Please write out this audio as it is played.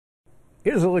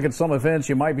Here's a look at some events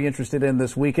you might be interested in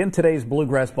this weekend. Today's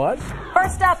Bluegrass Buzz.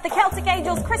 First up, the Celtic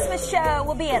Angels Christmas Show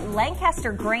will be at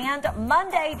Lancaster Grand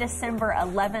Monday, December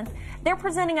 11th. They're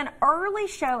presenting an early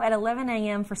show at 11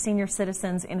 a.m. for senior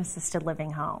citizens in assisted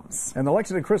living homes. And the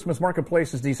Lexington Christmas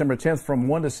Marketplace is December 10th from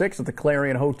 1 to 6 at the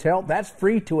Clarion Hotel. That's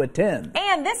free to attend.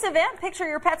 And this event, Picture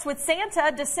Your Pets with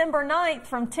Santa, December 9th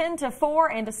from 10 to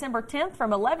 4 and December 10th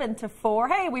from 11 to 4.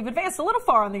 Hey, we've advanced a little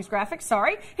far on these graphics.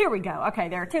 Sorry. Here we go. Okay,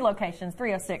 there are two locations,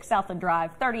 306 Southland Drive,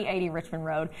 3080 Richmond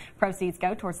Road. Proceeds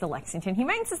go towards the Lexington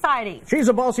Humane Society. She's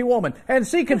a bossy woman. And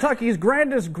see Kentucky's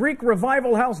grandest Greek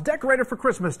revival house decorated for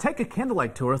Christmas. Take a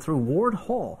candlelight tour through Ward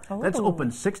Hall. Oh. That's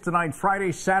open 6 to 9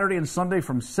 Friday, Saturday, and Sunday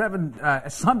from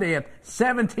Sunday at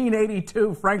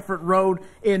 1782 Frankfort Road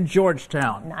in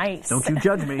Georgetown. Nice. Don't you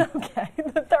judge me. Okay.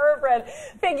 The Thoroughbred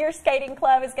Figure Skating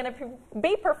Club is going to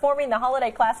be performing the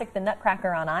holiday classic, The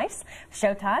Nutcracker on Ice.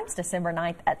 Showtimes December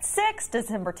 9th at 6,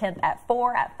 December 10th at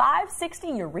 4 at 560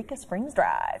 Eureka Springs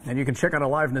Drive. And you can check out a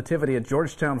live nativity at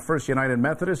Georgetown First United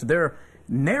Methodist. They're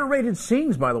narrated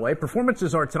scenes, by the way.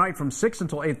 Performances are tonight from 6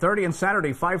 until 8:30 and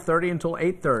Saturday 5:30 until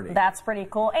 8:30. That's pretty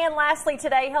cool. And lastly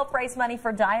today, help raise money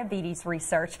for diabetes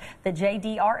research. The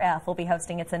JDRF will be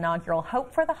hosting its inaugural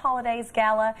Hope for the Holidays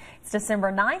Gala. It's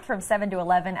December 9th from 7 to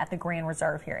 11 at the Grand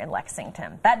Reserve here in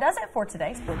Lexington. That does it for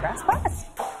today's Bluegrass Buzz.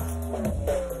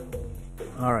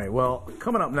 All right, well,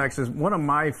 coming up next is one of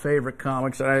my favorite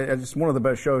comics. It's one of the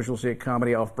best shows you'll see at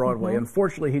Comedy Off Broadway.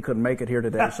 Unfortunately, he couldn't make it here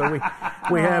today, so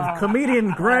we have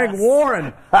comedian Greg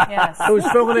Warren, who's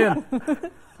filling in.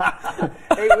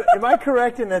 Hey, am I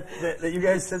correct in that you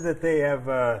guys said that they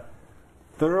have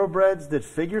thoroughbreds that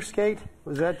figure skate?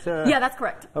 Was that? Yeah, that's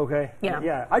correct. Okay.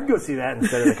 Yeah. I'd go see that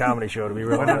instead of the comedy show, to be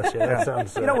real honest. Yeah, that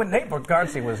sounds. You know, when Nate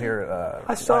Bargatze was here,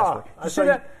 I saw. Last week, you see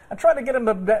that? I tried to get him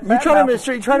to bet. You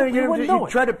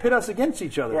tried to pit us against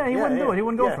each other. Yeah, he wouldn't do it. He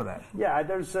wouldn't go for that. Yeah,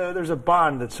 there's a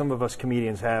bond that some of us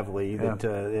comedians have, Lee, that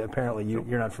apparently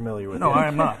you're not familiar with. No, I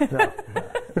am not.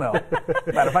 No.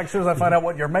 Matter of fact, as soon as I find out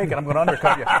what you're making, I'm going to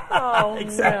undercut you. Oh,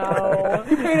 no.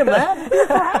 You paid him that?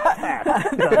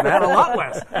 That a lot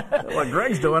less. What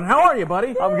Greg's doing. How are you,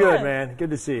 buddy? I'm good, man.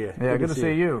 Good to see you. Yeah, good to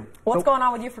see you. What's going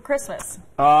on with you for Christmas?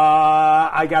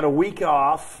 I got a week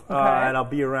off, and I'll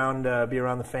be around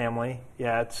the family.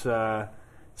 Yeah,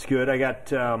 it's good. I got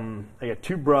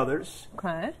two brothers.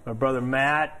 Okay. My brother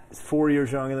Matt is 4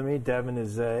 years younger than me. Devin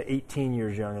is 18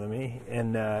 years younger than me.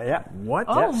 And what?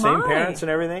 Oh, same parents and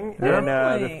everything. Yeah.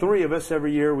 And the three of us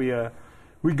every year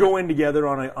we go in together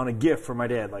on a gift for my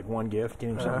dad, like one gift, get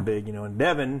him something big, And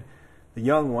Devin, the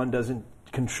young one, doesn't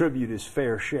contribute his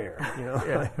fair share,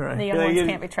 Yeah, right. The young ones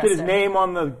can't be trusted. Get his name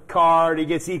on the card, he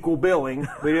gets equal billing.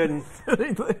 We didn't,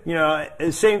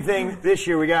 the same thing this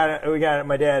year. We got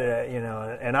my dad,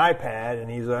 an iPad,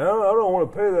 and he's like, oh, I don't want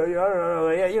to pay that. I don't know.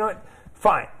 Yeah, you know what?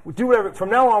 Fine, we'll do whatever. From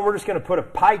now on, we're just going to put a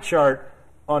pie chart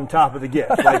on top of the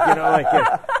gift,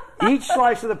 each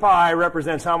slice of the pie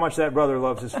represents how much that brother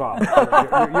loves his father.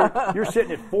 You're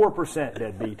sitting at 4%,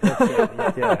 deadbeat. That's it.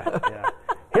 Yeah.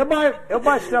 He'll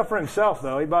buy stuff for himself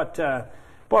though. He bought a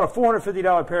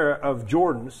 $450 pair of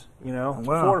Jordans. Wow.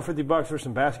 $450 for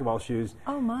some basketball shoes.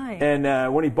 Oh my!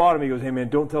 And when he bought them, he goes, "Hey man,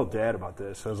 don't tell Dad about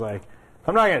this." I was like,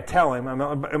 "I'm not going to tell him.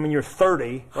 I mean, you're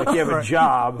 30, like you have a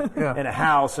job and a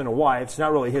house and a wife. It's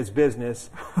not really his business."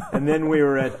 And then we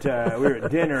were at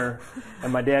dinner,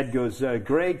 and my dad goes,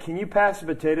 "Greg, can you pass the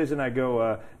potatoes?" And I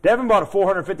go, "Devin bought a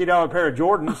 $450 pair of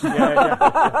Jordans."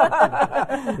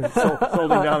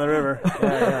 Sold him down the river.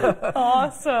 Yeah.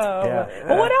 Awesome. Yeah.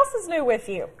 Well, what else is new with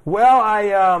you?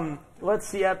 Well, let's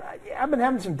see. I've been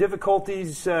having some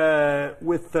difficulties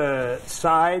with the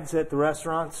sides at the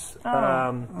restaurants.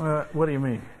 What do you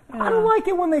mean? I don't like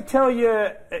it when they tell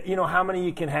you, how many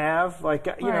you can have. Like,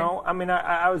 I mean,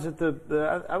 I was at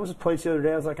I was at a place the other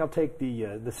day. I was like, I'll take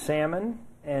the salmon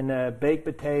and baked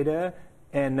potato,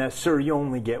 and sir, you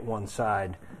only get one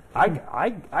side.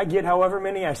 I get however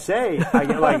many I say. I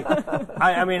get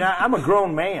I'm a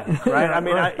grown man, right? I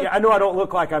mean, I know I don't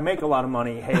look like I make a lot of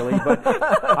money, Hayley, but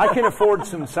I can afford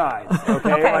some sides.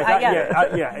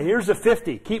 Okay, here's a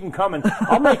 50. Keep them coming.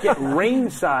 I'll make it rain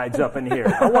sides up in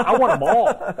here. I want them all.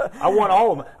 I want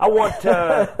all of them.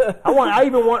 I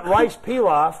even want rice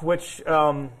pilaf, which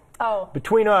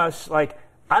between us,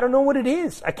 I don't know what it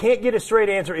is. I can't get a straight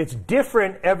answer. It's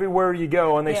different everywhere you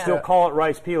go, and they still call it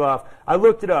rice pilaf. I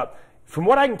looked it up. From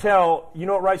what I can tell, you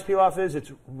know what rice pilaf is?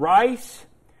 It's rice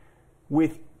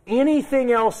with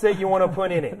anything else that you want to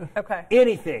put in it. Okay.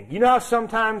 Anything. You know how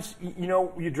sometimes,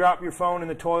 you drop your phone in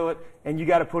the toilet and you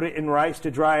got to put it in rice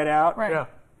to dry it out? Right. Yeah.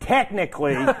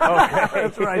 Technically. Okay.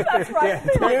 That's right. That's right.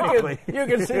 Technically. You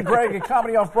can see Greg at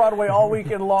Comedy Off Broadway all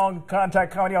weekend long.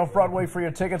 Contact Comedy Off Broadway for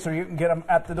your tickets, or you can get them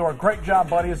at the door. Great job,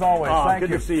 buddy, as always. Oh, Thank good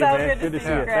you. to see you, So man. good to see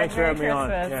you, Thanks for Merry having me on.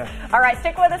 Christmas. Yeah. All right,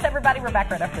 stick with us, everybody. We're back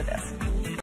right after this.